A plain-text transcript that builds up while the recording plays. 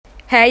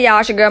Hey y'all,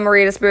 it's your girl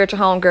Maria, the Spiritual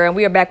Homegirl, and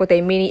we are back with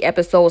a mini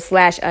episode /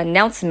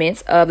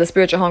 announcements of the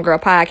Spiritual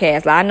Homegirl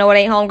podcast. I know it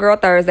ain't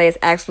Homegirl Thursday, it's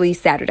actually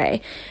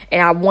Saturday.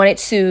 And I wanted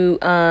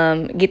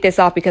to get this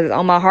off because it's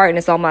on my heart and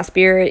it's on my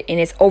spirit and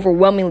it's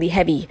overwhelmingly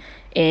heavy.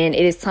 And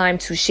it is time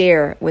to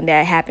share when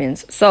that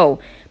happens. So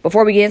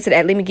before we get into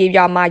that, let me give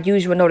y'all my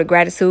usual note of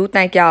gratitude.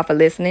 Thank y'all for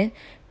listening.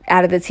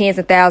 Out of the tens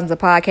and thousands of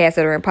podcasts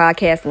that are in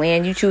podcast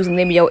land, you choose to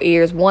lend me your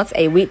ears once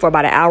a week for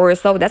about an hour or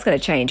so. That's going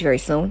to change very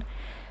soon.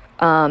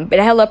 But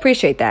I hella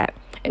appreciate that.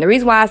 And the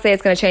reason why I say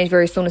it's going to change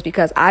very soon is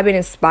because I've been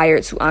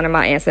inspired to honor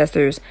my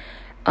ancestors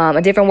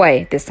a different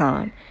way this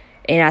time.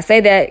 And I say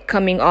that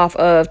coming off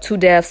of 2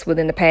 deaths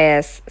within the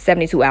past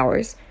 72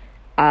 hours.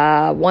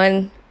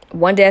 One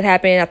death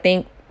happened, I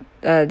think,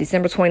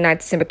 December 29th,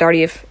 December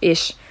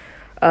 30th-ish.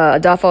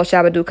 Adolfo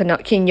Shabadu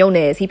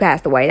Quinones, he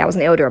passed away. That was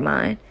an elder of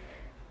mine.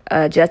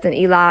 Justin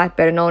Eli,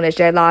 better known as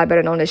J-Law,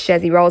 better known as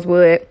Shezzy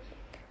Rosewood,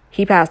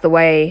 he passed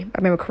away. I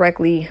remember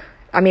correctly.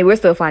 I mean, we're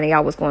still finding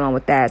out what's going on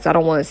with that, so I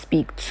don't want to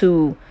speak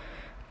too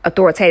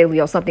authoritatively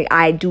on something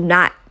I do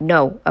not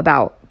know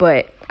about,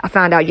 but I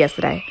found out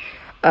yesterday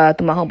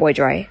through my homeboy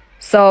Dre.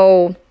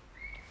 So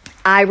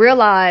I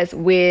realized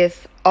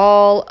with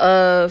all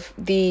of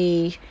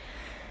the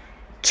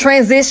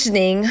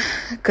transitioning,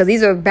 because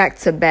these are back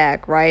to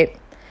back, right?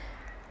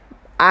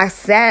 I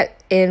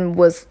sat and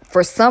was,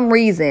 for some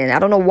reason, I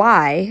don't know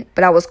why,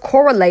 but I was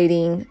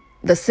correlating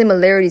the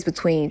similarities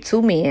between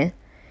 2 men,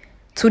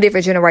 2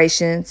 different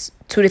generations,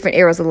 2 different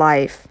eras of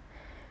life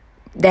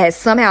that has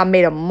somehow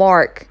made a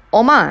mark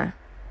on mine.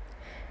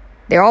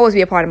 They'll always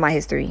be a part of my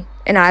history,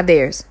 and I have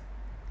theirs.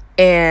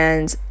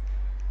 And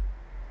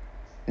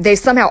they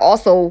somehow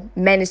also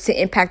managed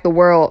to impact the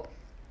world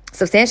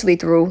substantially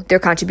through their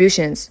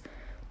contributions,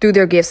 through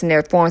their gifts and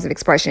their forms of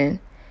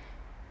expression.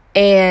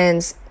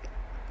 And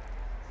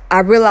I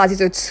realized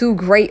these are 2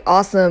 great,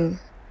 awesome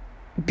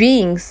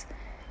beings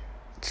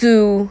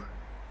to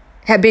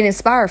have been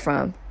inspired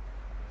from.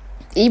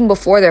 Even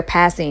before their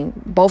passing,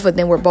 both of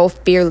them were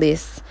both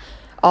fearless.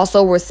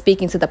 Also, were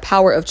speaking to the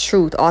power of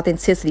truth,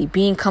 authenticity,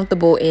 being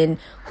comfortable in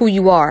who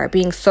you are,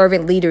 being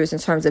servant leaders in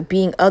terms of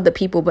being other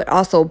people, but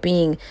also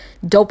being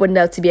dope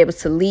enough to be able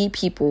to lead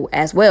people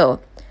as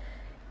well.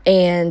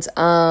 And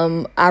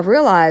I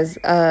realized,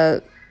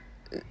 I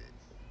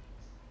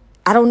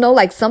don't know,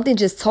 like something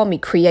just told me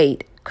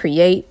create.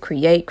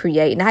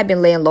 And I had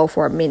been laying low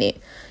for a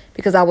minute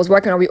because I was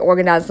working on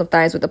reorganizing some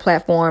things with the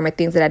platform and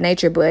things of that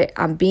nature. But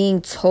I'm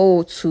being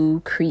told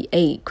to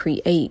create.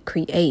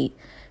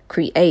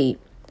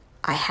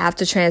 I have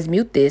to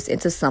transmute this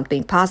into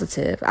something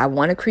positive. I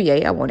want to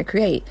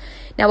create.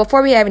 Now,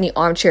 before we have any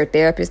armchair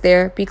therapists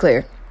there, be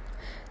clear.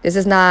 This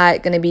is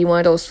not going to be one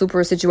of those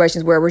super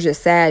situations where we're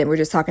just sad and we're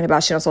just talking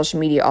about shit on social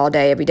media all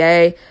day, every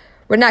day.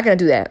 We're not going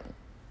to do that.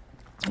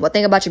 One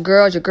thing about your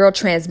girl is your girl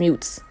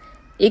transmutes.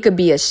 It could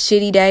be a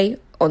shitty day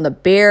on the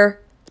bare,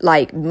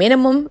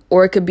 minimum,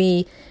 or it could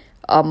be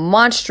a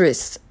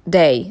monstrous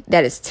day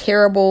that is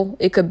terrible.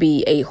 It could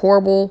be a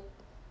horrible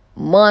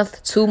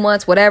month, 2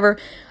 months, whatever.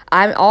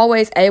 I'm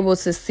always able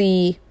to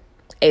see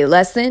a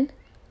lesson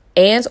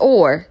and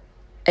or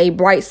a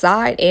bright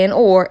side and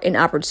or an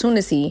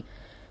opportunity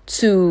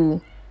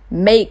to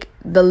make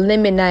the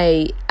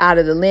lemonade out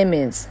of the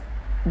lemons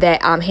that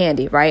I'm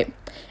handed, right?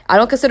 I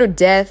don't consider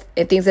death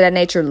and things of that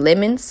nature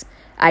lemons.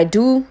 I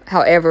do,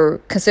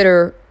 however,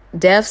 consider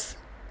deaths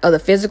of the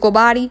physical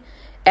body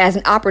as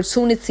an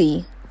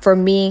opportunity for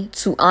me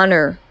to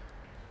honor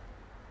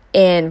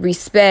and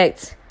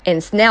respect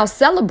and now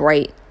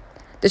celebrate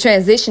the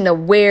transition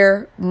of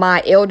where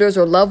my elders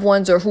or loved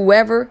ones or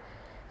whoever,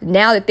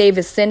 now that they've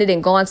ascended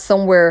and gone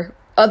somewhere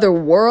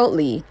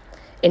otherworldly,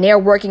 and they're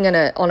working on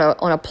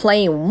a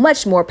plane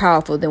much more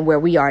powerful than where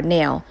we are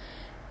now.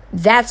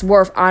 That's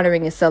worth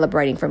honoring and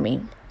celebrating for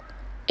me.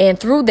 And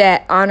through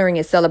that honoring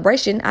and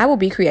celebration, I will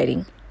be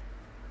creating.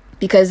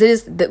 Because it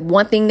is the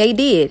one thing they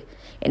did,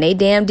 and they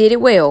damn did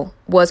it well,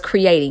 was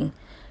creating.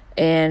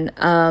 And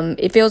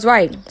it feels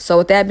right. So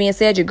with that being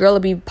said, your girl will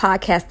be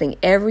podcasting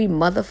every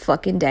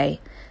motherfucking day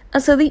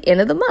until the end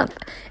of the month.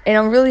 And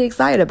I'm really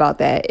excited about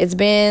that.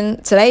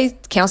 Today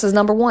counts as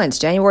number 1. It's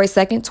January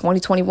 2nd,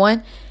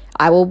 2021.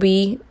 I will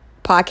be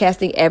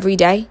podcasting every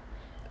day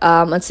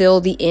until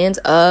the end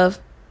of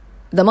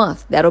the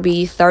month. That'll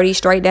be 30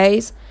 straight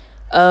days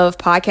of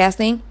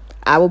podcasting.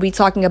 I will be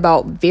talking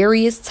about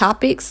various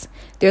topics.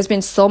 There's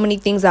been so many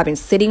things I've been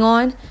sitting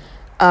on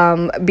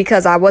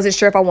because I wasn't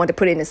sure if I wanted to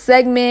put it in a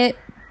segment.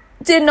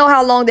 Didn't know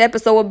how long the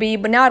episode would be,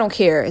 but now I don't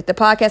care. If the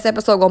podcast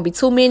episode going to be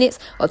 2 minutes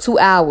or 2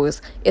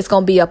 hours, it's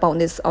going to be up on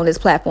this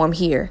platform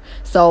here.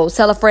 So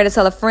tell a friend to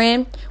tell a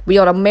friend. We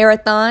on a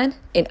marathon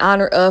in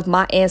honor of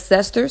my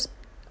ancestors.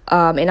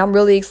 And I'm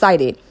really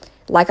excited.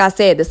 Like I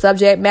said, the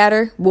subject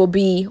matter will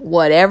be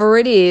whatever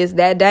it is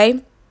that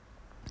day.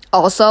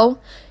 Also,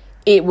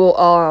 it will,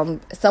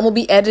 some will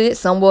be edited,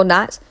 some will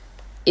not.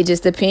 It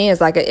just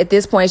depends. Like at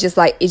this point, it's just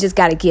like, it just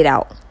got to get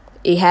out.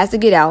 It has to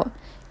get out.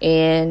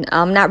 And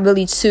I'm not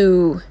really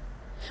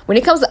when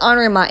it comes to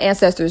honoring my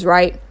ancestors,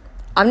 right?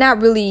 I'm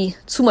not really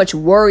too much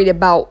worried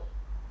about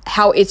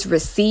how it's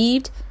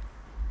received,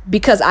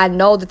 because I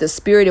know that the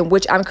spirit in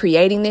which I'm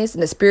creating this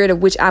and the spirit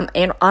of which I'm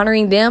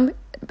honoring them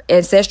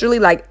ancestrally,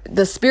 like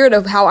the spirit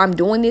of how I'm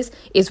doing this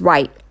is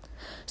right.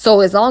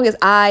 So as long as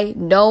I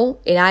know,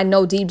 and I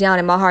know deep down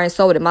in my heart and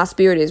soul that my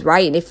spirit is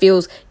right and it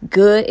feels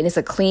good and it's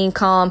a clean,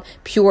 calm,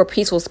 pure,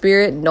 peaceful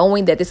spirit,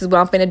 knowing that this is what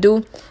I'm finna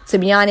do, to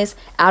be honest,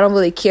 I don't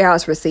really care how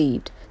it's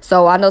received.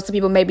 So I know some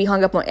people may be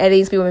hung up on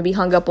edits, people may be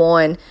hung up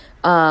on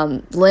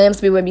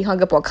limbs, people may be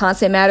hung up on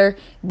content matter.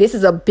 This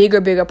is a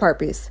bigger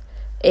purpose.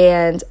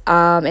 And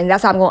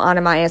that's how I'm going to honor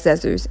my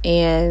ancestors.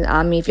 And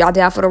I mean, if y'all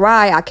down for the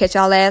ride, I'll catch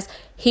y'all ass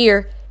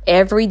here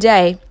every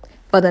day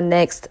for the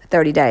next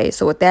 30 days.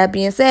 So with that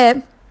being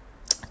said,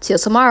 till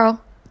tomorrow,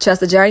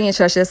 trust the journey and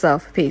trust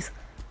yourself. Peace.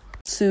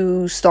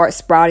 To start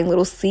sprouting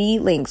little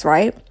seedlings,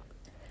 right?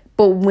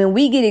 But when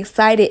we get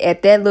excited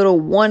at that little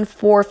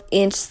 1/4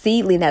 inch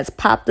seedling that's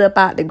popped up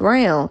out the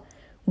ground,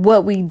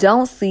 what we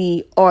don't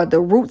see are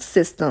the root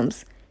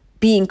systems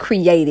being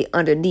created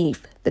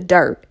underneath the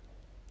dirt.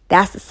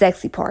 That's the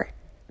sexy part.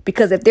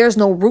 Because if there's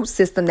no root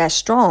system that's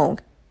strong,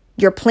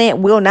 your plant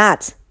will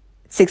not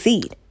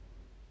succeed.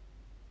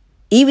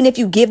 Even if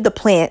you give the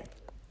plant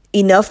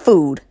enough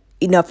food,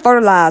 enough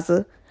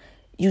fertilizer,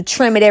 you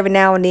trim it every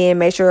now and then,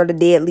 make sure the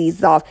dead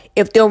leaves off.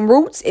 If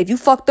you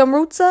fuck them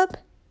roots up,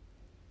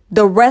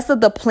 the rest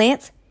of the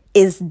plant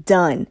is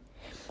done.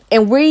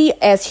 And we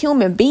as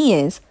human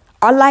beings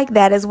are like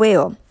that as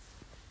well.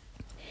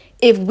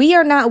 If we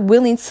are not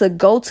willing to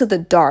go to the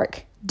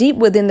dark, deep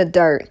within the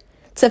dirt,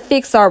 to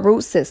fix our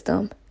root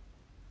system,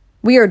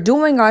 we are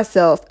doing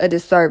ourselves a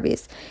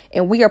disservice,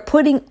 and we are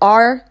putting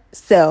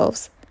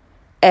ourselves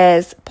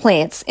as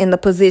plants in the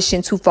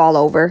position to fall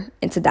over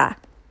and to die.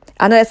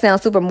 I know that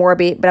sounds super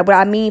morbid, but what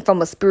I mean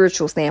from a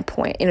spiritual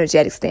standpoint,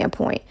 energetic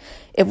standpoint,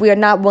 if we are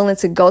not willing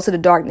to go to the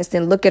darkness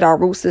and look at our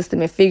root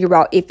system and figure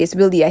out if it's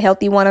really a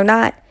healthy one or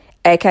not,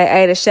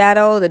 aka the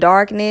shadow, the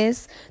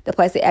darkness, the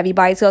place that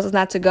everybody tells us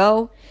not to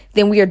go,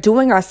 then we are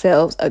doing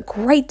ourselves a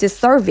great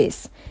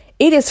disservice.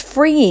 It is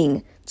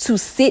freeing to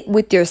sit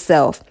with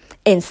yourself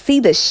and see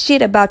the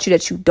shit about you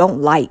that you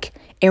don't like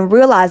and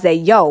realize that,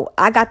 yo,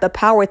 I got the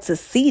power to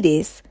see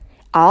this.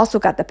 I also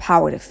got the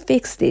power to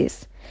fix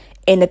this.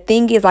 And the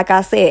thing is, like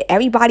I said,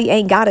 everybody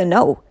ain't got to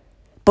know.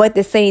 But at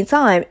the same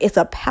time, it's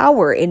a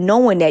power in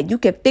knowing that you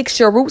can fix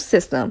your root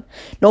system.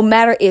 No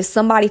matter if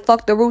somebody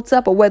fucked the roots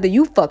up or whether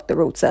you fucked the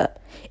roots up.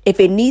 If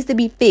it needs to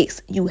be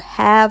fixed, you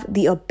have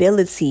the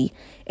ability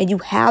and you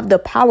have the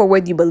power,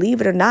 whether you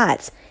believe it or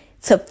not,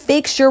 to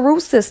fix your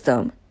root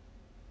system.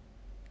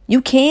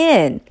 You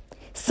can.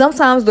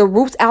 Sometimes the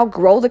roots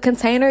outgrow the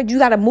container. You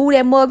got to move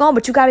that mug on,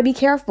 but you got to be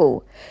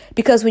careful.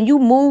 Because when you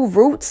move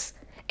roots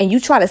and you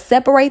try to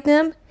separate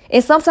them,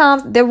 and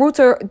sometimes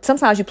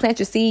sometimes you plant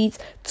your seeds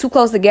too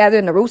close together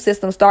and the root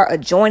system start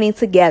adjoining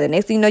together.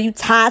 Next thing you know, you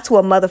tied to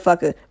a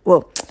motherfucker.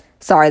 Well,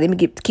 sorry, let me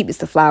keep this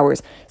to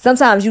flowers.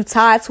 Sometimes you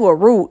tie to a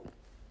root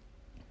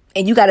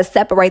and you got to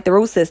separate the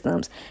root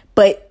systems.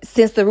 But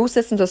since the root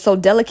systems are so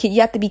delicate,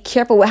 you have to be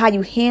careful with how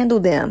you handle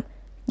them.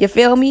 You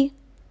feel me?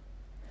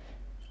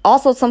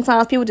 Also,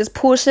 sometimes people just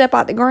pull shit up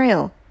out the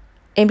ground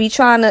and be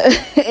trying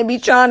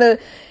to,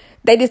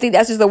 they just think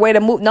that's just the way to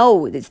move.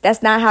 No,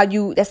 that's not how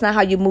you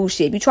move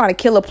shit. If you're trying to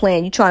kill a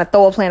plant, you're trying to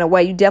throw a plant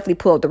away, you definitely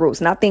pull up the roots.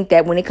 And I think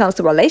that when it comes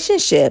to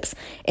relationships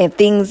and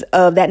things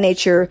of that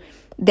nature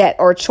that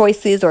are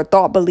choices or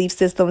thought belief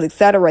systems,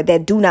 etc.,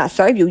 that do not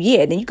serve you,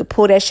 yeah, then you could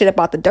pull that shit up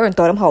out the dirt and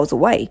throw them hoes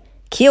away.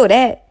 Kill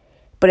that.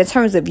 But in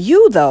terms of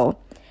you, though,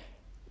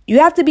 you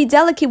have to be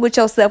delicate with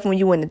yourself when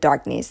you're in the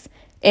darkness.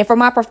 And for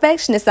my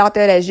perfectionists out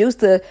there that's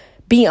used to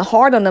being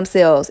hard on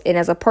themselves, and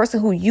as a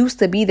person who used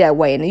to be that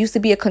way and used to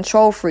be a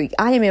control freak,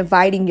 I am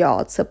inviting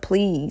y'all to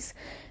please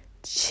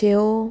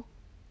chill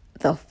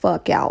the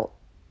fuck out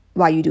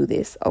while you do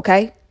this,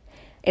 okay?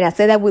 And I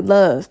say that with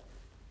love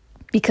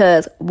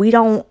because we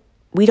don't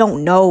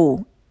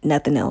know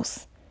nothing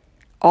else.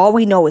 All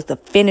we know is the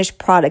finished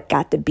product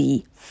got to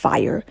be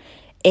fire.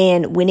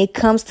 And when it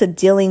comes to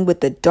dealing with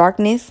the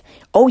darkness,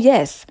 oh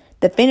yes,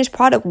 the finished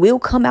product will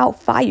come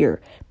out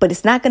fire, but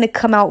it's not going to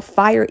come out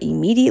fire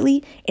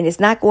immediately. And it's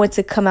not going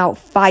to come out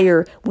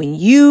fire when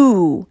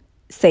you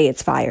say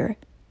it's fire.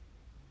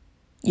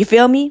 You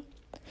feel me?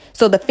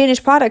 So the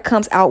finished product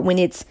comes out when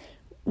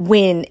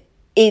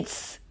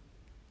it's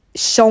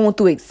shown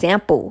through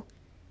example.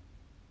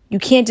 You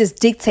can't just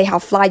dictate how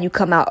fly you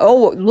come out.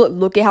 Oh,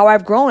 look at how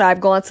I've grown.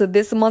 I've gone to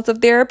this month of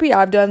therapy.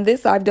 I've done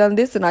this,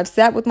 and I've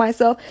sat with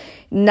myself.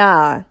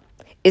 Nah.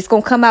 It's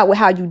going to come out with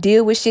how you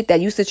deal with shit that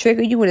used to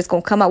trigger you. And it's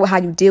going to come out with how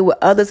you deal with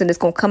others. And it's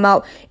going to come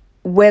out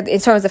in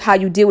terms of how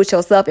you deal with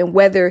yourself and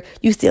whether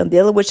you still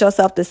dealing with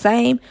yourself the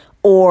same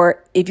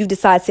or if you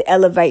decide to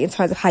elevate in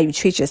terms of how you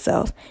treat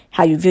yourself,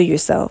 how you view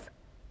yourself.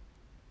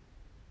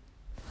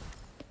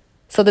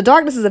 So the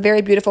darkness is a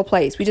very beautiful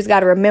place. We just got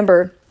to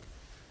remember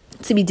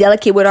to be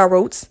delicate with our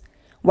roots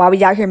while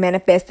we out here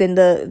manifesting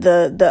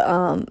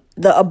the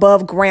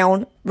above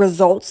ground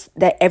results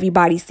that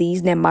everybody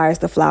sees and admires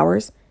the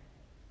flowers.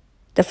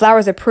 The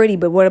flowers are pretty,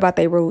 but what about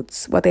their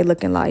roots? What they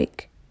looking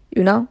like?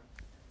 You know?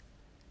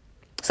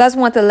 So I just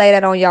want to lay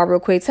that on y'all real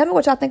quick. Tell me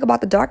what y'all think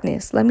about the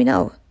darkness. Let me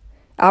know.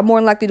 I'll more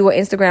than likely do an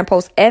Instagram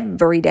post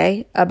every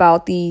day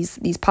about these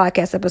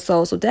podcast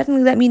episodes. So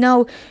definitely let me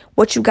know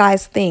what you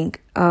guys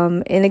think.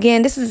 And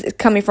again, this is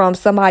coming from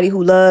somebody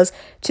who loves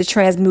to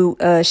transmute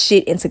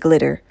shit into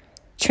glitter.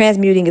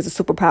 Transmuting is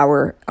a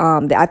superpower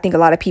that I think a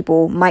lot of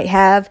people might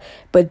have,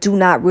 but do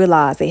not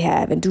realize they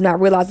have and do not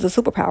realize it's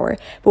a superpower.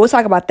 But we'll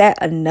talk about that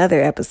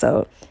another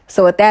episode.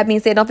 So with that being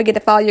said, don't forget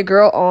to follow your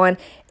girl on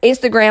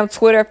Instagram,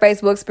 Twitter,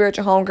 Facebook,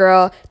 Spiritual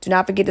Homegirl. Do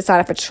not forget to sign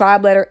up for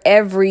Tribe Letter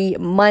every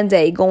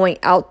Monday going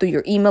out through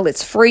your email.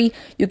 It's free.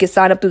 You can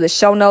sign up through the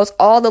show notes.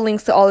 All the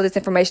links to all of this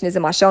information is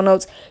in my show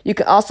notes. You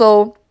can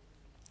also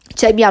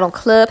check me out on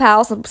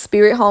Clubhouse. I'm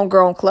Spirit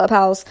Homegirl on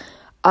Clubhouse.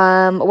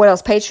 What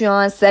else? Patreon,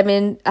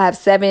 I have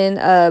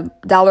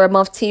 $7 a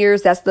month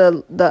tiers. That's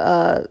the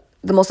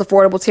most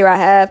affordable tier I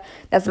have.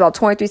 That's about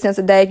 23 cents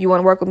a day. If you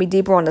want to work with me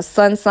deeper on the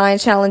sun sign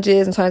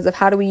challenges in terms of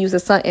how do we use the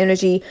sun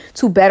energy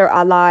to better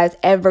our lives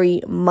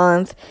every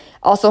month.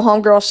 Also,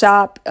 Homegirl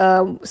Shop,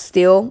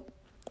 still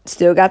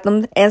got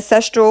them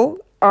ancestral,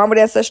 armored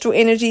ancestral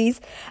energies,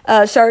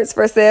 shirts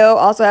for sale.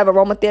 Also have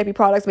aromatherapy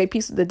products, make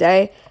peace with the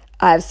day.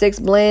 I have 6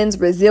 blends,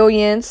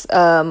 resilience,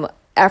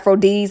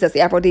 Aphrodis, that's the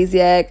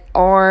aphrodisiac,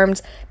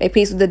 armed, make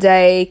peace with the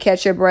day,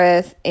 catch your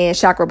breath, and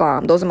chakra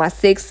bomb. Those are my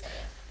 6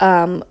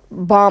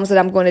 bombs that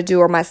I'm going to do,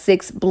 or my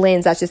 6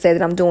 blends, I should say,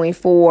 that I'm doing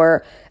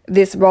for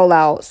this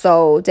rollout.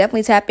 So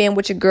definitely tap in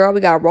with your girl.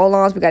 We got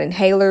roll-ons, we got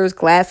inhalers,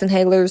 glass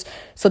inhalers.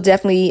 So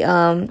definitely,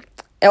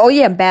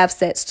 bath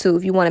sets too.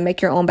 If you want to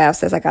make your own bath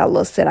sets, I got a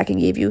little set I can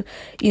give you.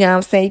 You know what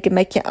I'm saying? You can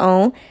make your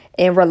own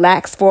and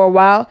relax for a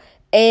while.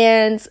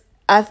 And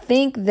I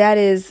think that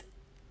is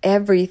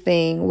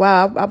everything.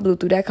 Wow, I blew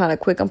through that kind of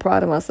quick. I'm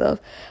proud of myself.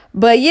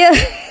 But yeah,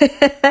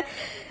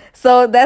 so that's